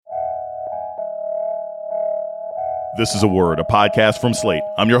This is A Word, a podcast from Slate.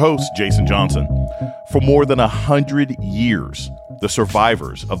 I'm your host, Jason Johnson. For more than 100 years, the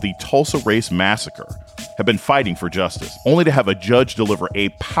survivors of the Tulsa Race Massacre have been fighting for justice, only to have a judge deliver a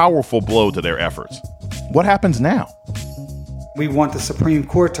powerful blow to their efforts. What happens now? We want the Supreme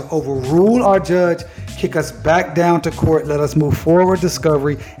Court to overrule our judge, kick us back down to court, let us move forward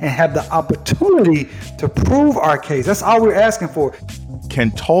discovery, and have the opportunity to prove our case. That's all we're asking for.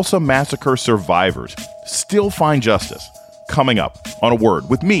 Can Tulsa Massacre survivors still find justice? Coming up on A Word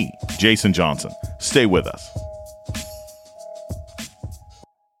with me, Jason Johnson. Stay with us.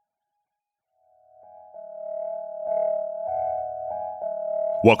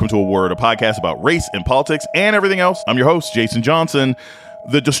 Welcome to A Word, a podcast about race and politics and everything else. I'm your host, Jason Johnson.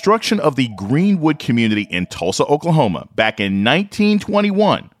 The destruction of the Greenwood community in Tulsa, Oklahoma, back in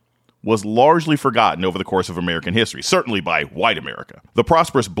 1921 was largely forgotten over the course of American history, certainly by white America. The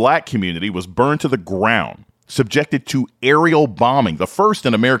prosperous black community was burned to the ground, subjected to aerial bombing, the first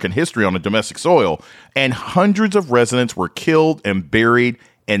in American history on a domestic soil, and hundreds of residents were killed and buried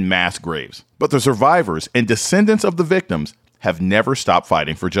in mass graves. But the survivors and descendants of the victims have never stopped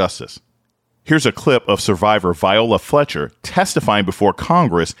fighting for justice. Here's a clip of survivor Viola Fletcher testifying before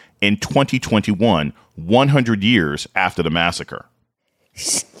Congress in 2021, 100 years after the massacre.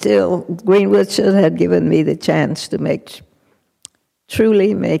 Still, Greenwood should have given me the chance to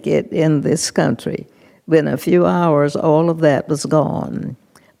truly make it in this country. Within a few hours, all of that was gone.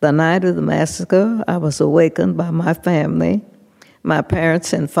 The night of the massacre, I was awakened by my family. My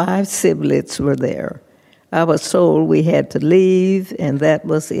parents and 5 siblings were there. I was told we had to leave, and that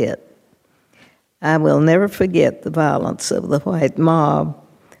was it. I will never forget the violence of the white mob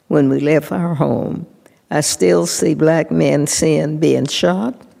when we left our home. I still see black men being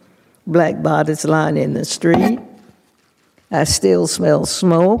shot, black bodies lying in the street. I still smell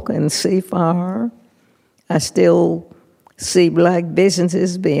smoke and see fire. I still see black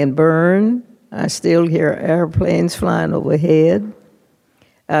businesses being burned. I still hear airplanes flying overhead.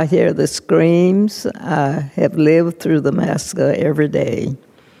 I hear the screams. I have lived through the massacre every day.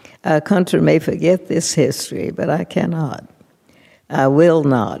 Our country may forget this history, but I cannot. I will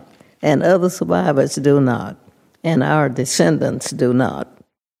not. And other survivors do not, and our descendants do not.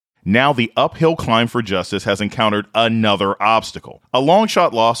 Now the uphill climb for justice has encountered another obstacle. A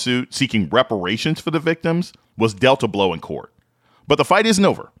long-shot lawsuit seeking reparations for the victims was dealt a blow in court. But the fight isn't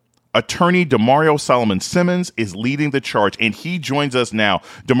over. Attorney Demario Solomon Simmons is leading the charge, and he joins us now.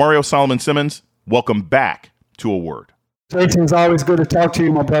 Demario Solomon Simmons, welcome back to A Word. Jason, it's always good to talk to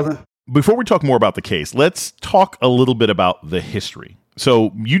you, my brother. Before we talk more about the case, let's talk a little bit about the history.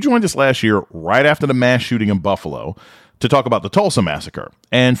 So you joined us last year right after the mass shooting in Buffalo to talk about the Tulsa Massacre.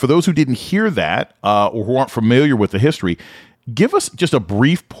 And for those who didn't hear that or who aren't familiar with the history, give us just a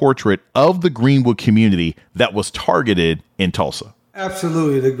brief portrait of the Greenwood community that was targeted in Tulsa.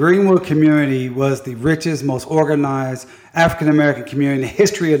 Absolutely. The Greenwood community was the richest, most organized African-American community in the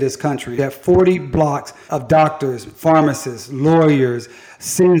history of this country. They had 40 blocks of doctors, pharmacists, lawyers,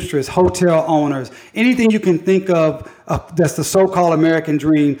 seamstresses, hotel owners, anything you can think of that's the so-called American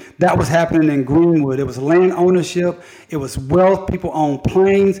dream, that was happening in Greenwood. It was land ownership, it was wealth, people owned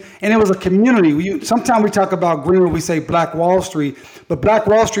planes, and it was a community. Sometimes we talk about Greenwood, we say Black Wall Street, but Black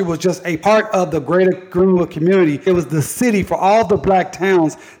Wall Street was just a part of the greater Greenwood community. It was the city for all the black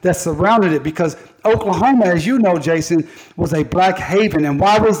towns that surrounded it, because Oklahoma, as you know, Jason, was a black haven. And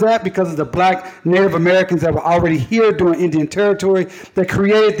why was that? Because of the black Native Americans that were already here during Indian Territory that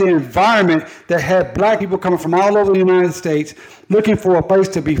created the environment that had black people coming from all over the United States looking for a place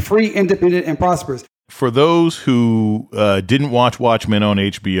to be free, independent, and prosperous. For those who didn't watch Watchmen on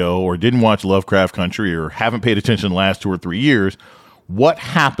HBO or didn't watch Lovecraft Country or haven't paid attention the last 2 or 3 years, what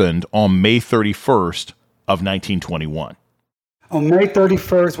happened on May 31st of 1921? On May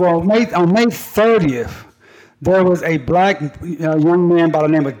 31st, on May 30th, there was a black young man by the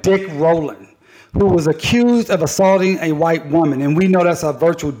name of Dick Rowland who was accused of assaulting a white woman. And we know that's a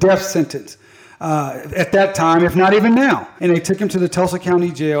virtual death sentence at that time, if not even now. And they took him to the Tulsa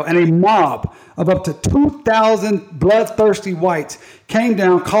County Jail, and a mob of up to 2,000 bloodthirsty whites came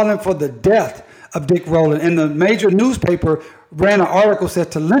down calling for the death of Dick Rowland. And the major newspaper ran an article that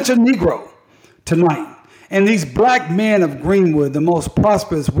said, "To lynch a Negro tonight." And these black men of Greenwood, the most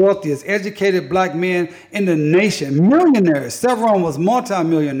prosperous, wealthiest, educated black men in the nation, millionaires, several of them was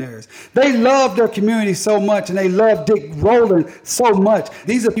multimillionaires. They loved their community so much, and they loved Dick Rowland so much.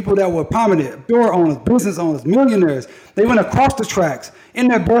 These are people that were prominent, store owners, business owners, millionaires. They went across the tracks in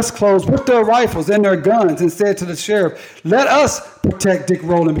their best clothes with their rifles and their guns and said to the sheriff, let us protect Dick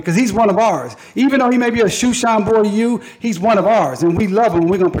Rowland because he's one of ours. Even though he may be a shoe shine boy to you, he's one of ours and we love him and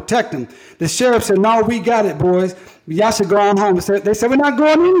we're going to protect him. The sheriff said, no, we got it, boys. Y'all should go on home. They said, we're not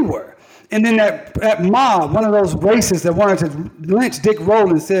going anywhere. And then that mob, one of those racists that wanted to lynch Dick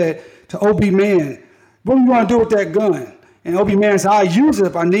Rowland said to Obie Man, what are you going to do with that gun? And Obie Man said, I'll use it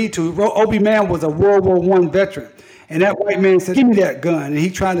if I need to. Obie Man was a World War I veteran. And that white man said, give me that gun. And he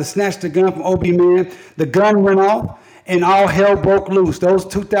tried to snatch the gun from Obie Man. The gun went off and all hell broke loose. Those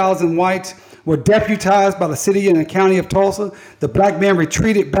 2,000 whites were deputized by the city and the county of Tulsa. The black men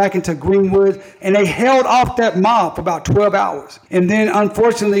retreated back into Greenwood, and they held off that mob for about 12 hours. And then,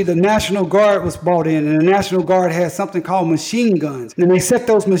 unfortunately, the National Guard was brought in, and the National Guard had something called machine guns. And they set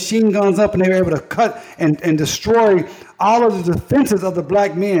those machine guns up, and they were able to cut and destroy all of the defenses of the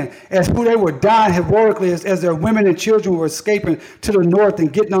black men as who they were dying heroically as their women and children were escaping to the north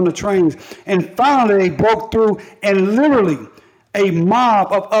and getting on the trains. And finally, they broke through, and literally, a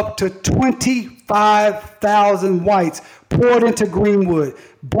mob of up to 25,000 whites poured into Greenwood,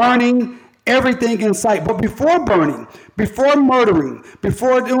 burning everything in sight. But before burning, before murdering,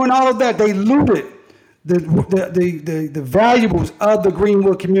 before doing all of that, they looted the valuables of the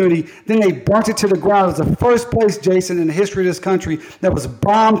Greenwood community. Then they burnt it to the ground. It was the first place, Jason, in the history of this country that was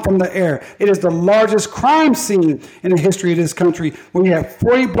bombed from the air. It is the largest crime scene in the history of this country, where you have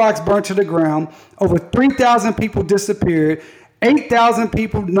 40 blocks burnt to the ground, over 3,000 people disappeared, 8,000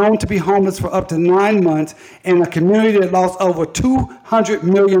 people known to be homeless for up to 9 months, and a community that lost over $200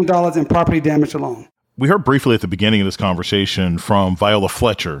 million in property damage alone. We heard briefly at the beginning of this conversation from Viola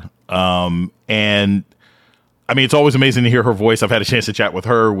Fletcher. And I mean, it's always amazing to hear her voice. I've had a chance to chat with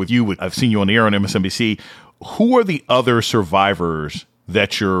her, with you. I've seen you on the air on MSNBC. Who are the other survivors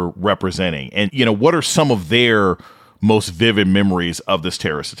that you're representing? And, you know, what are some of their most vivid memories of this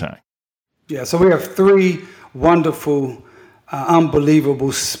terrorist attack? Yeah, so we have three wonderful,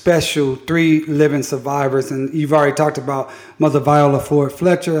 unbelievable, special, three living survivors. And you've already talked about Mother Viola Floyd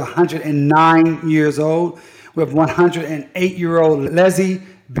Fletcher, 109 years old. We have 108-year-old Leslie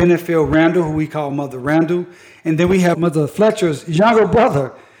Benefield Randall, who we call Mother Randall. And then we have Mother Fletcher's younger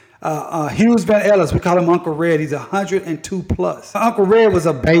brother, Hughes Van Ellis. We call him Uncle Red. He's 102 plus. Uncle Red was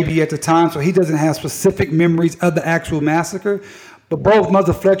a baby at the time, so he doesn't have specific memories of the actual massacre. But both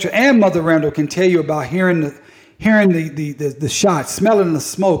Mother Fletcher and Mother Randall can tell you about hearing the shots, smelling the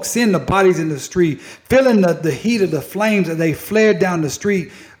smoke, seeing the bodies in the street, feeling the heat of the flames as they flared down the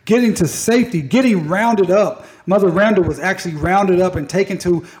street, getting to safety, getting rounded up. Mother Randall was actually rounded up and taken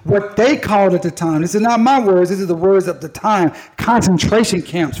to what they called at the time, this is not my words, this is the words of the time, concentration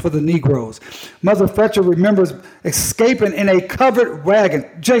camps for the Negroes. Mother Fletcher remembers escaping in a covered wagon.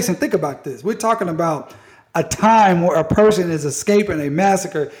 Jason, think about this. We're talking about a time where a person is escaping a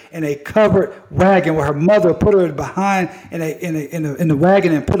massacre in a covered wagon, where her mother put her behind in the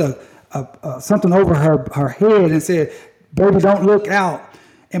wagon and put something over her head and said, "Baby, don't look out."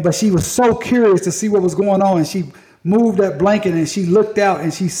 But she was so curious to see what was going on, and she moved that blanket and she looked out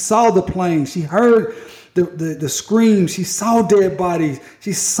and she saw the plane. She heard the screams. She saw dead bodies.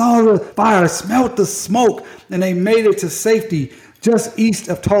 She saw the fire, smelled the smoke, and they made it to safety just east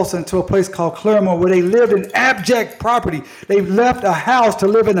of Tulsa into a place called Claremore, where they lived in abject poverty. They left a house to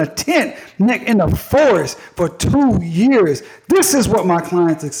live in a tent in the forest for 2 years. This is what my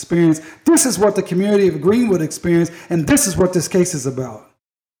clients experienced. This is what the community of Greenwood experienced, and this is what this case is about.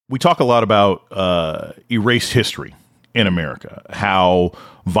 We talk a lot about erased history in America, how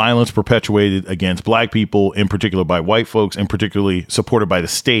violence perpetuated against black people, in particular by white folks, and particularly supported by the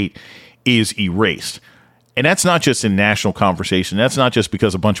state, is erased. And that's not just in national conversation. That's not just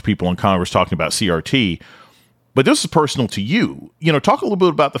because a bunch of people in Congress talking about CRT, but this is personal to you. You know, talk a little bit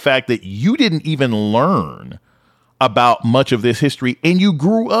about the fact that you didn't even learn about much of this history, and you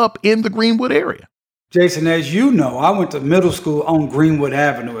grew up in the Greenwood area. Jason, as you know, I went to middle school on Greenwood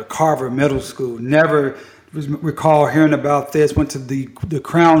Avenue at Carver Middle School. Never recall hearing about this. Went to the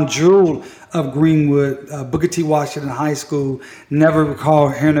crown jewel of Greenwood, Booker T. Washington High School. Never recall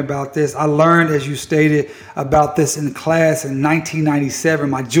hearing about this. I learned, as you stated, about this in class in 1997,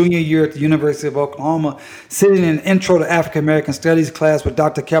 my junior year at the University of Oklahoma, sitting in Intro to African American Studies class with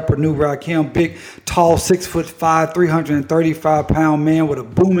Dr. Kepler New-Rakim, big, tall, 6'5", 335-pound man with a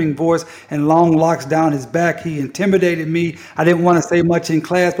booming voice and long locks down his back. He intimidated me. I didn't want to say much in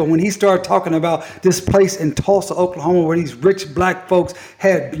class, but when he started talking about this place in Tulsa, Oklahoma, where these rich black folks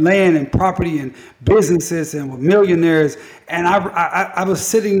had land and property and businesses and were millionaires, and I was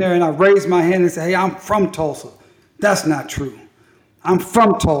sitting there and I raised my hand and said, "Hey, I'm from Tulsa." That's not true. I'm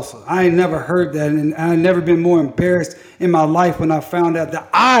from Tulsa. I ain't never heard that, and I never been more embarrassed in my life when I found out that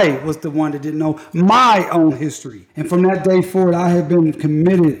I was the one that didn't know my own history. And from that day forward, I have been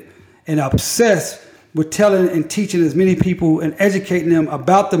committed and obsessed with telling and teaching as many people and educating them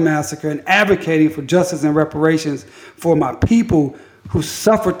about the massacre and advocating for justice and reparations for my people who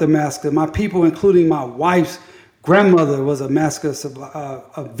suffered the massacre. My people, including my wife's grandmother, was a massacre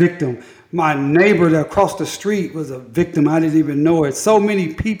a victim. My neighbor that across the street was a victim. I didn't even know it. So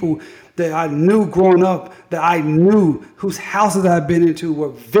many people that I knew growing up, that I knew whose houses I've been into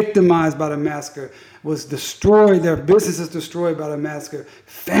were victimized by the massacre, was destroyed, their businesses destroyed by the massacre,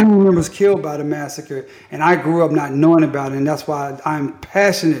 family members killed by the massacre, and I grew up not knowing about it, and that's why I'm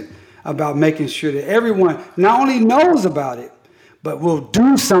passionate about making sure that everyone not only knows about it, but will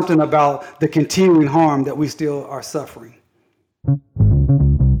do something about the continuing harm that we still are suffering.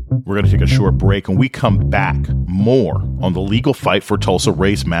 We're going to take a short break. When we come back, more on the legal fight for Tulsa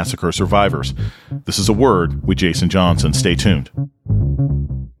Race Massacre survivors. This is A Word with Jason Johnson. Stay tuned.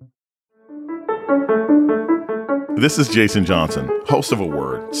 This is Jason Johnson, host of A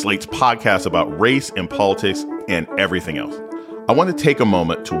Word, Slate's podcast about race and politics and everything else. I want to take a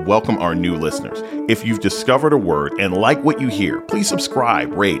moment to welcome our new listeners. If you've discovered A Word and like what you hear, please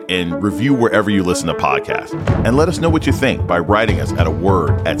subscribe, rate, and review wherever you listen to podcasts. And let us know what you think by writing us at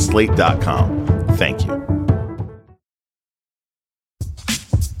aword@slate.com. Thank you.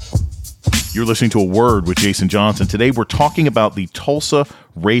 You're listening to A Word with Jason Johnson. Today, we're talking about the Tulsa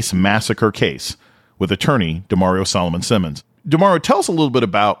Race Massacre case with attorney Damario Solomon Simmons. Damario, tell us a little bit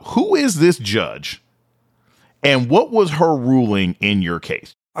about who is this judge and what was her ruling in your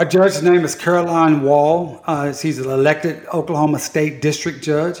case? Our judge's name is Caroline Wall. She's an elected Oklahoma State District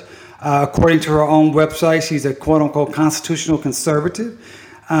Judge. According to her own website, she's a quote-unquote constitutional conservative.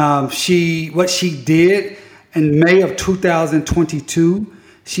 What she did in May of 2022,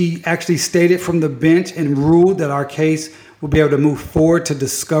 she actually stated from the bench and ruled that our case would be able to move forward to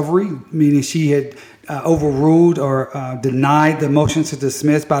discovery, meaning she had overruled or denied the motion to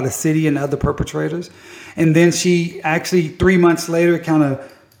dismiss by the city and other perpetrators. And then she actually 3 months later kind of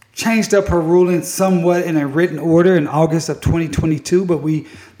changed up her ruling somewhat in a written order in August of 2022, but we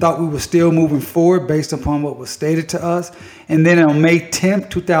thought we were still moving forward based upon what was stated to us. And then on May 10th,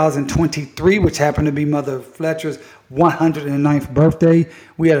 2023, which happened to be Mother Fletcher's 109th birthday,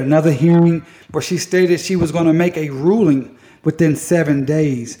 we had another hearing where she stated she was going to make a ruling within 7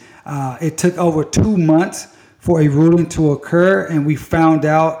 days. It took over 2 months for a ruling to occur, and we found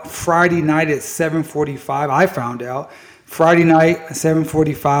out Friday night at 7:45. I found out Friday night at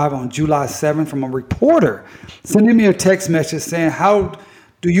 7:45 on July 7th from a reporter sending me a text message saying, "How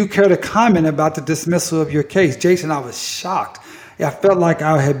do you care to comment about the dismissal of your case?" Jason, I was shocked. I felt like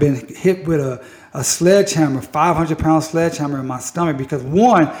I had been hit with a sledgehammer, 500-pound sledgehammer in my stomach, because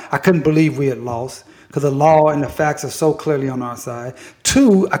one, I couldn't believe we had lost, because the law and the facts are so clearly on our side.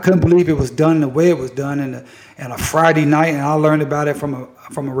 Two, I couldn't believe it was done the way it was done in a Friday night, and I learned about it from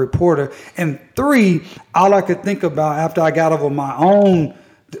a reporter. And three, all I could think about after I got over my own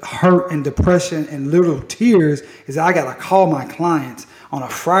hurt and depression and little tears is I got to call my clients on a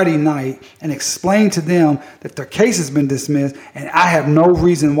Friday night and explain to them that their case has been dismissed, and I have no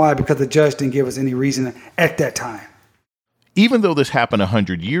reason why, because the judge didn't give us any reason at that time. Even though this happened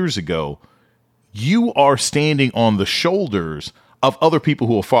 100 years ago, you are standing on the shoulders of other people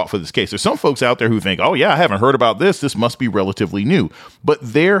who have fought for this case. There's some folks out there who think, oh, yeah, I haven't heard about this. This must be relatively new. But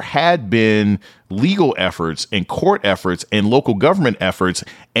there had been legal efforts and court efforts and local government efforts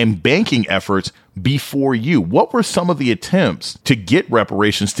and banking efforts before you. What were some of the attempts to get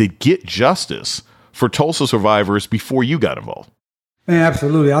reparations, to get justice for Tulsa survivors before you got involved? Man,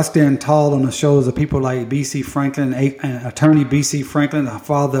 absolutely. I stand tall on the shoulders of people like B.C. Franklin, attorney B.C. Franklin, the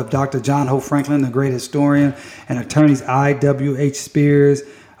father of Dr. John Hope Franklin, the great historian, and attorneys I.W.H. Spears,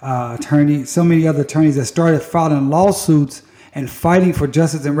 so many other attorneys that started filing lawsuits and fighting for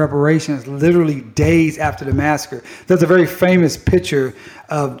justice and reparations literally days after the massacre. There's a very famous picture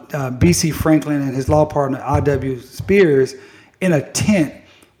of B.C. Franklin and his law partner I.W. Spears in a tent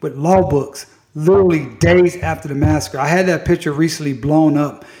with law books, literally days after the massacre. I had that picture recently blown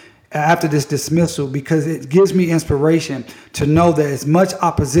up after this dismissal because it gives me inspiration to know that as much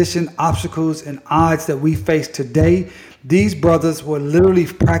opposition, obstacles, and odds that we face today, these brothers were literally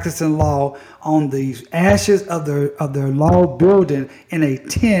practicing law on the ashes of their law building in a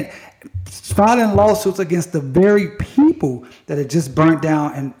tent, filing lawsuits against the very people that had just burnt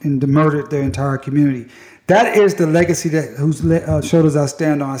down and murdered their entire community. That is the legacy that whose shoulders I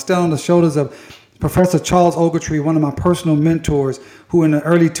stand on. I stand on the shoulders of Professor Charles Ogletree, one of my personal mentors, who in the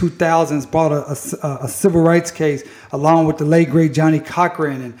early 2000s brought a civil rights case along with the late, great Johnny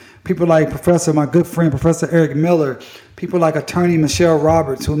Cochran, and people like my good friend, Professor Eric Miller, people like attorney Michelle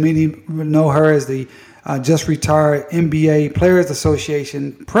Roberts, who many know her as the just retired NBA Players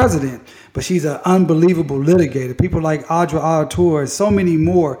Association president, but she's an unbelievable litigator. People like Audra Artur and so many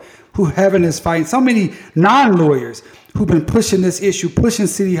more who have in this fight, so many non-lawyers who've been pushing this issue, pushing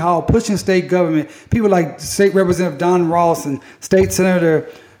City Hall, pushing state government. People like State Representative Don Ross and State Senator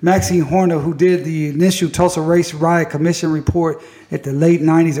Maxine Horner, who did the initial Tulsa Race Riot Commission report at the late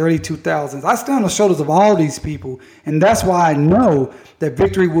 90s, early 2000s. I stand on the shoulders of all these people, and that's why I know that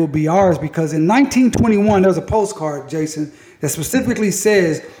victory will be ours, because in 1921, there was a postcard, Jason, that specifically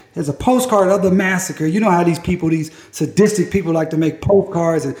says, there's a postcard of the massacre. You know how these people, these sadistic people, like to make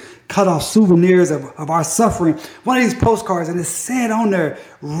postcards and cut off souvenirs of our suffering. One of these postcards, and it said on there,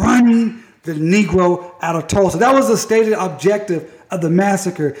 running the Negro out of Tulsa. That was the stated objective of the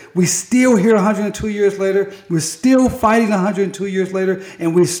massacre. We still here 102 years later. We're still fighting 102 years later,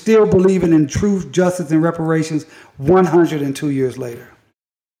 and we're still believing in truth, justice, and reparations 102 years later.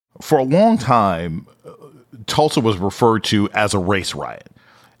 For a long time, Tulsa was referred to as a race riot.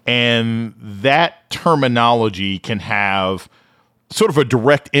 And that terminology can have sort of a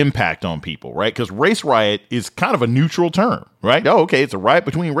direct impact on people, right? Because race riot is kind of a neutral term, right? Oh, okay, it's a riot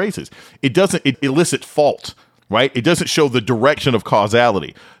between races. It elicit fault, right? It doesn't show the direction of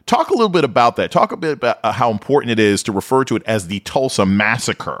causality. Talk a little bit about that. Talk a bit about how important it is to refer to it as the Tulsa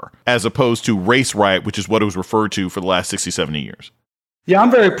Massacre, as opposed to race riot, which is what it was referred to for the last 60, 70 years. Yeah,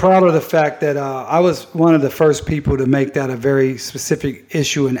 I'm very proud of the fact that I was one of the first people to make that a very specific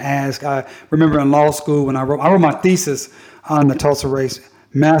issue and ask. I remember in law school when I wrote my thesis on the Tulsa Race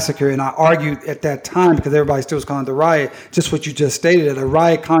Massacre, and I argued at that time, because everybody still was calling it the riot, just what you just stated, that a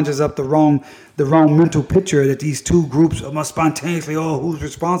riot conjures up the wrong mental picture that these two groups must spontaneously, who's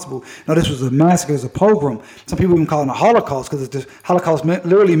responsible? No, this was a massacre, it was a pogrom. Some people even call it a Holocaust, because the Holocaust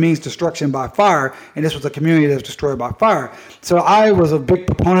literally means destruction by fire, and this was a community that was destroyed by fire. So I was a big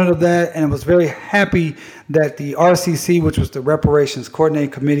proponent of that, and I was very happy that the RCC, which was the Reparations Coordinating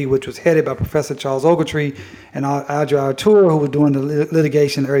Committee, which was headed by Professor Charles Ogletree and Audra Artur, who was doing the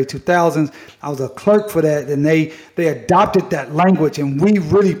litigation in the early 2000s. I was a clerk for that, and they adopted that language, and we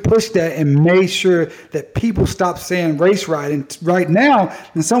really pushed that and made sure that people stopped saying race riot. And right now,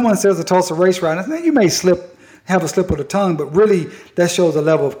 when someone says a Tulsa race riot, I think you may have a slip of the tongue, but really that shows a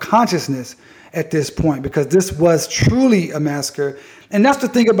level of consciousness at this point, because this was truly a massacre. And that's the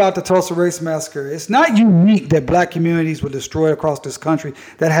thing about the Tulsa Race Massacre. It's not unique that black communities were destroyed across this country.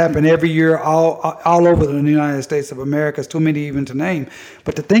 That happened every year all over the United States of America. It's too many even to name.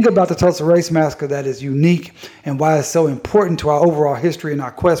 But the thing about the Tulsa Race Massacre that is unique and why it's so important to our overall history and our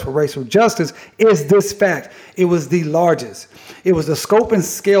quest for racial justice is this fact. It was the largest. It was the scope and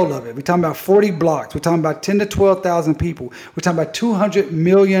scale of it. We're talking about 40 blocks. We're talking about 10 to 12,000 people. We're talking about $200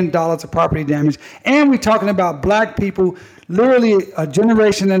 million of property damage. And we're talking about black people, literally a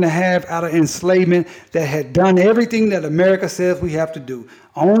generation and a half out of enslavement, that had done everything that America says we have to do.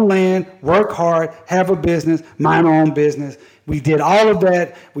 Own land, work hard, have a business, mind our own business. We did all of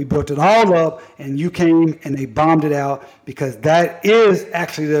that. We built it all up, and you came and they bombed it out, because that is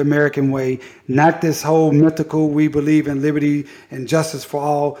actually the American way, not this whole mythical, we believe in liberty and justice for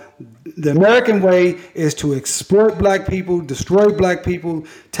all. The American way is to exploit black people, destroy black people,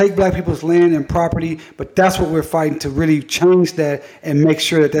 take black people's land and property, but that's what we're fighting to really change that and make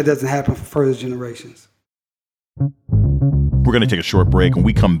sure that doesn't happen for further generations. We're going to take a short break. When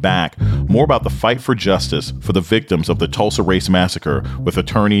we come back, more about the fight for justice for the victims of the Tulsa Race Massacre with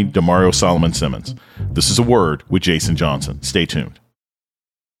attorney Demario Solomon Simmons. This is A Word with Jason Johnson. Stay tuned.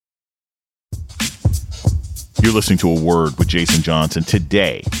 You're listening to A Word with Jason Johnson.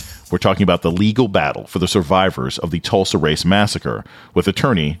 Today, we're talking about the legal battle for the survivors of the Tulsa Race Massacre with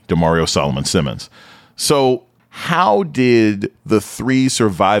attorney Demario Solomon Simmons. So, how did the three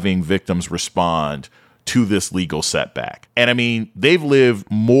surviving victims respond to this legal setback? And I mean, they've lived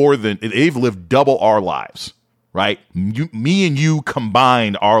double our lives, right? Me and you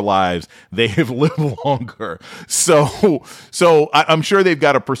combined our lives, they have lived longer. So I'm sure they've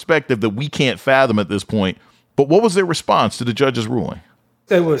got a perspective that we can't fathom at this point. But what was their response to the judge's ruling?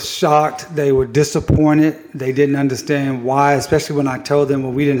 They were shocked. They were disappointed. They didn't understand why, especially when I told them,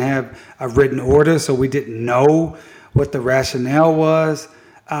 well, we didn't have a written order, so we didn't know what the rationale was.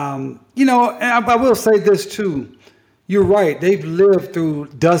 And I will say this too. You're right. They've lived through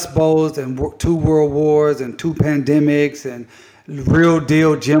Dust Bowls and 2 world wars and 2 pandemics and real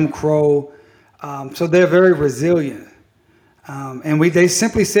deal Jim Crow. So they're very resilient. And they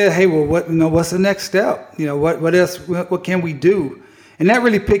simply said, hey, well, what's the next step? What else? What can we do? And that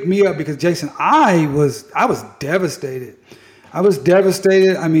really picked me up because, Jason, I was devastated. I was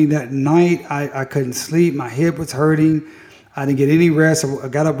devastated. I mean, that night I couldn't sleep. My hip was hurting. I didn't get any rest. I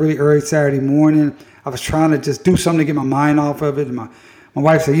got up really early Saturday morning. I was trying to just do something to get my mind off of it. And my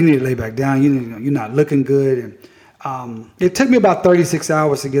wife said, you need to lay back down. You're not looking good. And it took me about 36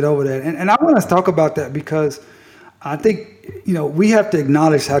 hours to get over that. And I want to talk about that because I think, we have to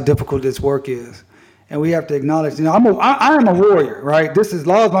acknowledge how difficult this work is. And we have to acknowledge, I am a warrior, right?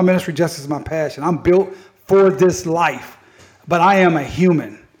 Law is my ministry, justice is my passion. I'm built for this life, but I am a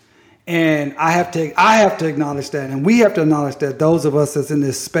human. And I have to acknowledge that. And we have to acknowledge that those of us that's in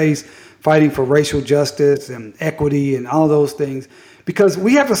this space fighting for racial justice and equity and all those things, because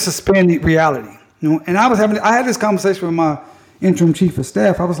we have to suspend reality. And I had this conversation with my interim chief of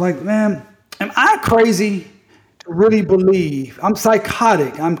staff. I was like, man, am I crazy to really believe? I'm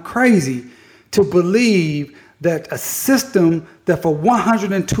psychotic. I'm crazy to believe that a system that for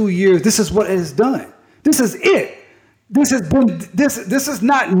 102 years, this is what it has done. This is it. This is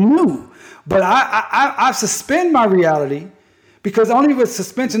not new. But I suspend my reality because only with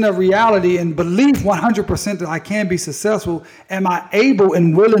suspension of reality and belief 100% that I can be successful am I able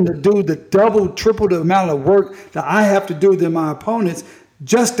and willing to do the double, triple the amount of work that I have to do than my opponents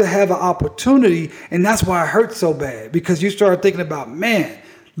just to have an opportunity. And that's why it hurts so bad, because you start thinking about, man,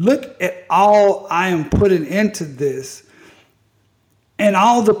 look at all I am putting into this and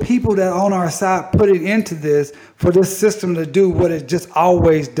all the people that are on our side putting into this for this system to do what it just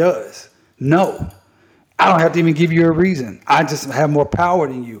always does. No, I don't have to even give you a reason. I just have more power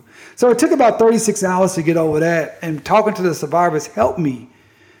than you. So it took about 36 hours to get over that. And talking to the survivors helped me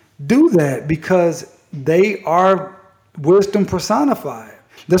do that because they are wisdom personified.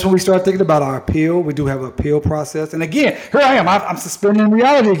 That's when we start thinking about our appeal. We do have an appeal process. And again, here I am. I'm suspending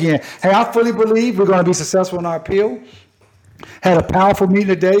reality again. Hey, I fully believe we're going to be successful in our appeal. Had a powerful meeting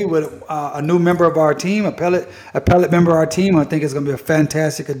today with a new member of our team, appellate member of our team. I think it's going to be a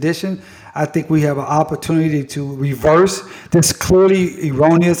fantastic addition. I think we have an opportunity to reverse this clearly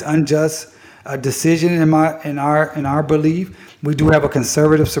erroneous, unjust decision in our belief. We do have a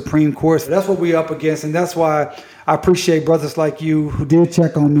conservative Supreme Court. So that's what we're up against, and that's why I appreciate brothers like you who did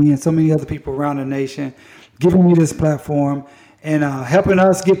check on me and so many other people around the nation, giving me this platform and helping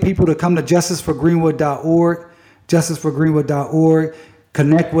us get people to come to justiceforgreenwood.org. justiceforgreenwood.org,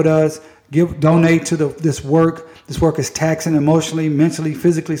 connect with us, donate to this work. This work is taxing emotionally, mentally,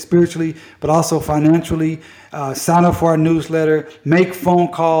 physically, spiritually, but also financially. Sign up for our newsletter, make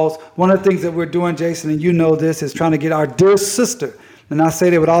phone calls. One of the things that we're doing, Jason, and you know this, is trying to get our dear sister, and I say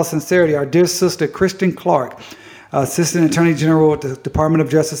that with all sincerity, our dear sister, Kristen Clark, Assistant Attorney General at the Department of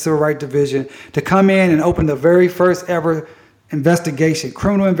Justice Civil Rights Division, to come in and open the very first ever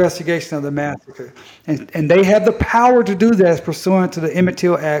criminal investigation of the massacre. And they have the power to do that pursuant to the Emmett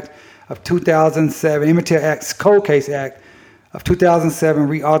Till Act of 2007, Emmett Till Act, Cold Case Act of 2007,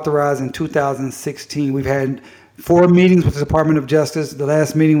 reauthorized in 2016. We've had 4 meetings with the Department of Justice. The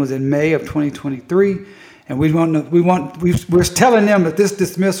last meeting was in May of 2023. And we're telling them that this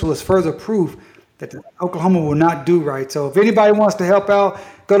dismissal is further proof that Oklahoma will not do right. So if anybody wants to help out,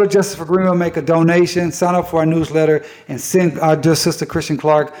 go to Justice for Greenwood, make a donation, sign up for our newsletter, and send our dear sister Kristen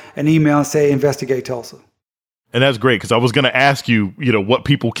Clark an email and say, investigate Tulsa. And that's great, because I was going to ask you, what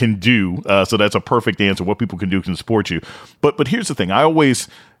people can do. So that's a perfect answer. What people can do can support you. But here's the thing. I always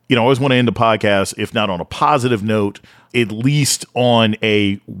want to end the podcast, if not on a positive note, at least on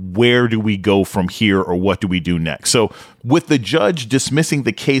a where do we go from here or what do we do next? So with the judge dismissing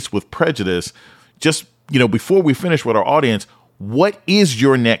the case with prejudice, just, before we finish with our audience, what is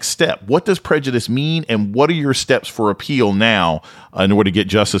your next step? What does prejudice mean? And what are your steps for appeal now in order to get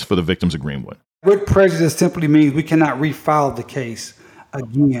justice for the victims of Greenwood? What prejudice simply means we cannot refile the case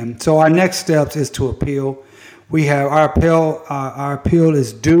again. So our next steps is to appeal. We have our appeal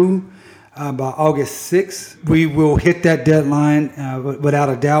is due by August 6th. We will hit that deadline without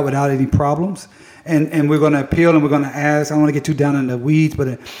a doubt, without any problems. And we're going to appeal, and we're going to ask. I don't want to get too down in the weeds,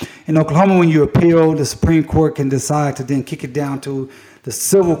 but in Oklahoma, when you appeal, the Supreme Court can decide to then kick it down to the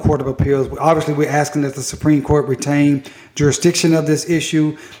Civil Court of Appeals. Obviously, we're asking that the Supreme Court retain jurisdiction of this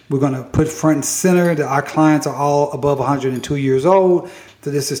issue. We're going to put front and center that our clients are all above 102 years old.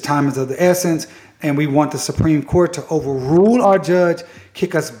 So this is time is of the essence. And we want the Supreme Court to overrule our judge,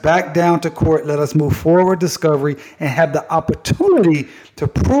 kick us back down to court, let us move forward discovery, and have the opportunity to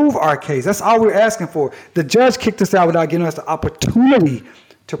prove our case. That's all we're asking for. The judge kicked us out without giving us the opportunity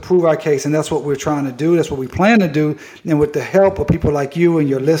to prove our case, and that's what we're trying to do. That's what we plan to do. And with the help of people like you and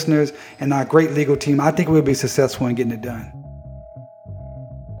your listeners and our great legal team, I think we'll be successful in getting it done.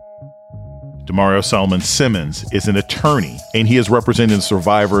 Demario Solomon Simmons is an attorney, and he is representing the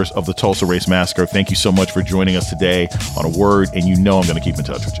survivors of the Tulsa Race Massacre. Thank you so much for joining us today on A Word, and you know I'm going to keep in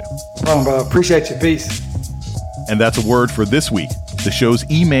touch with you. Oh, bro, appreciate you. Peace. And that's A Word for this week. The show's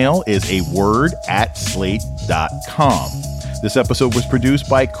email is aword@slate.com. This episode was produced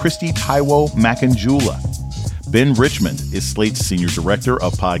by Christy Taiwo Makanjula. Ben Richmond is Slate's Senior Director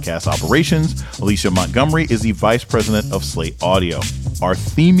of Podcast Operations. Alicia Montgomery is the Vice President of Slate Audio. Our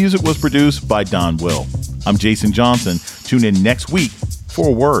theme music was produced by Don Will. I'm Jason Johnson. Tune in next week for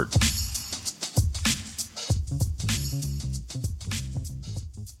A Word.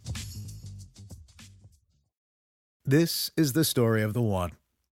 This is the story of the one.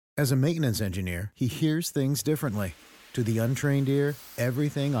 As a maintenance engineer, he hears things differently. To the untrained ear,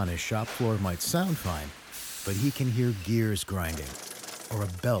 everything on his shop floor might sound fine, but he can hear gears grinding or a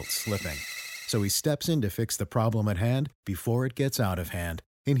belt slipping. So he steps in to fix the problem at hand before it gets out of hand.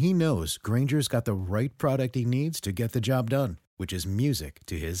 And he knows Grainger's got the right product he needs to get the job done, which is music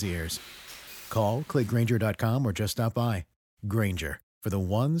to his ears. Call, click Grainger.com, or just stop by. Grainger, for the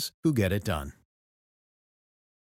ones who get it done.